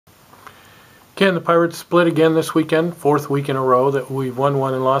Ken, the Pirates split again this weekend, fourth week in a row that we've won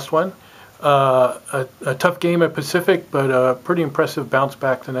one and lost one. A tough game at Pacific, but a pretty impressive bounce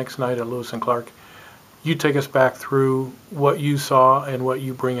back the next night at Lewis and Clark. You take us back through what you saw and what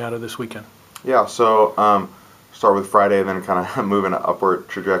you bring out of this weekend. Yeah, so start with Friday and then kind of move in an upward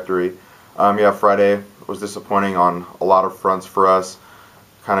trajectory. Friday was disappointing on a lot of fronts for us.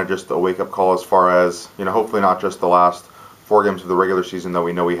 Kind of just a wake-up call as far as, hopefully not just the last 4 games of the regular season that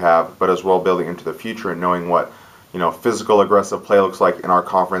we know we have, but as well building into the future and knowing what, physical, aggressive play looks like in our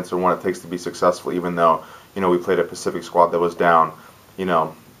conference and what it takes to be successful, even though, we played a Pacific squad that was down,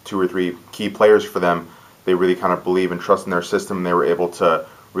 2 or 3 key players for them. They really kind of believe and trust in their system, and they were able to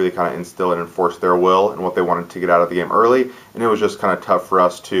really kind of instill and enforce their will and what they wanted to get out of the game early. And it was just kind of tough for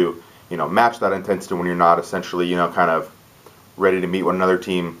us to, match that intensity when you're not essentially, kind of ready to meet what another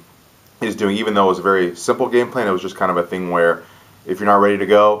team is doing. Even though it was a very simple game plan, it was just kind of a thing where if you're not ready to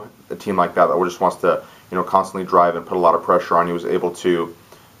go, a team like that just wants to, constantly drive and put a lot of pressure on you was able to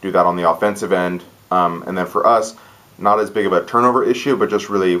do that on the offensive end. And then for us, not as big of a turnover issue, but just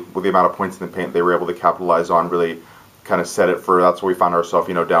really with the amount of points in the paint they were able to capitalize on, really kind of set it for, that's where we found ourselves,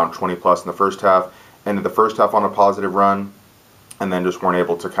 down 20 plus in the first half. Ended the first half on a positive run, and then just weren't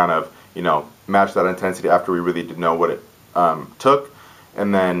able to kind of, match that intensity after we really did know what it took.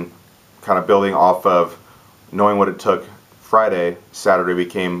 And then kind of building off of knowing what it took Friday, Saturday we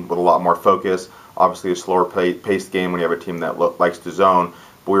came with a lot more focus. Obviously a slower paced game when you have a team that likes to zone,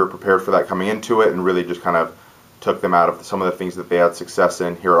 but we were prepared for that coming into it and really just kind of took them out of some of the things that they had success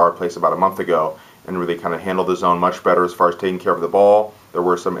in here at our place about a month ago and really kind of handled the zone much better as far as taking care of the ball. There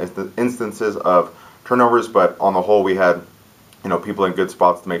were some instances of turnovers, but on the whole we had people in good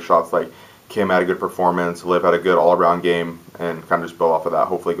spots to make shots. Like Kim had a good performance, Liv had a good all-around game, and kind of just build off of that,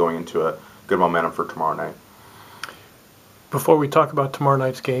 hopefully going into a good momentum for tomorrow night. Before we talk about tomorrow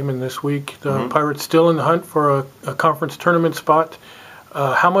night's game and this week, the Pirates still in the hunt for a conference tournament spot.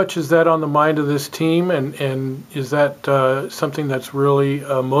 How much is that on the mind of this team, and is that something that's really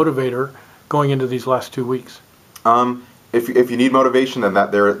a motivator going into these last 2 weeks? If you need motivation, then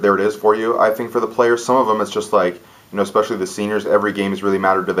there it is for you. I think for the players, some of them it's just like, especially the seniors, every game has really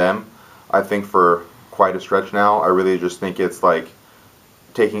mattered to them. I think for quite a stretch now, I really just think it's like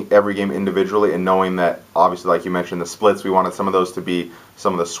taking every game individually and knowing that, obviously, like you mentioned, the splits, we wanted some of those to be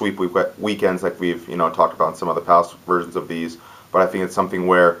some of the sweep weekends like we've talked about in some of the past versions of these. But I think it's something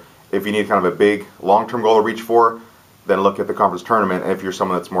where if you need kind of a big long-term goal to reach for, then look at the conference tournament. And if you're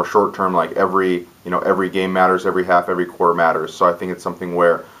someone that's more short-term, like every game matters, every half, every quarter matters. So I think it's something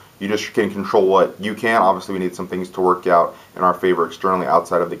where you just can control what you can. Obviously, we need some things to work out in our favor externally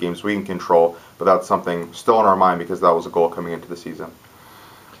outside of the games we can control, but that's something still in our mind because that was a goal coming into the season.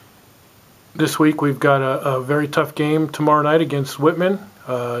 This week we've got a very tough game tomorrow night against Whitman,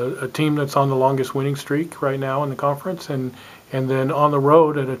 a team that's on the longest winning streak right now in the conference, and then on the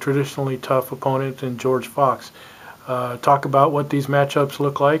road at a traditionally tough opponent in George Fox. Talk about what these matchups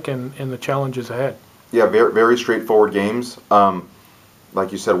look like and the challenges ahead. Yeah, very, very straightforward games.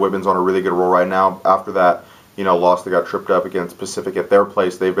 Like you said, Whitman's on a really good roll right now. After that, loss, they got tripped up against Pacific at their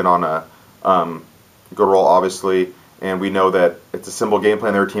place. They've been on a good roll, obviously, and we know that it's a simple game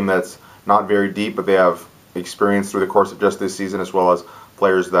plan. They're a team that's not very deep, but they have experience through the course of just this season, as well as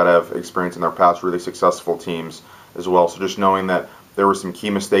players that have experience in their past really successful teams as well. So just knowing that there were some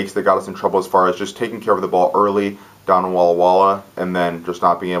key mistakes that got us in trouble as far as just taking care of the ball early down in Walla Walla and then just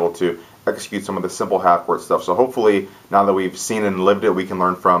not being able to execute some of the simple half-court stuff. So hopefully, now that we've seen and lived it, we can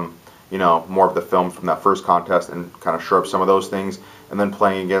learn from, more of the film from that first contest and kind of shore up some of those things. And then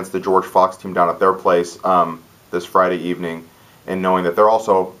playing against the George Fox team down at their place this Friday evening, and knowing that they're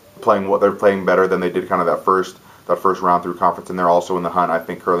also playing better than they did kind of that first round through conference, and they're also in the hunt. I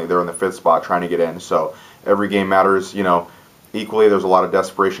think currently they're in the 5th spot trying to get in. So every game matters, equally. There's a lot of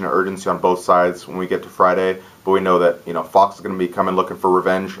desperation and urgency on both sides when we get to Friday, but we know that Fox is going to be coming looking for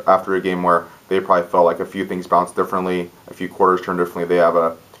revenge after a game where they probably felt like a few things bounced differently, a few quarters turned differently. They have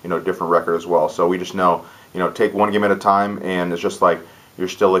a different record as well. So we just know take one game at a time, and it's just like you're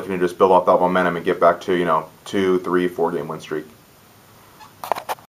still looking to just build off that momentum and get back to 2, 3, 4 game win streak.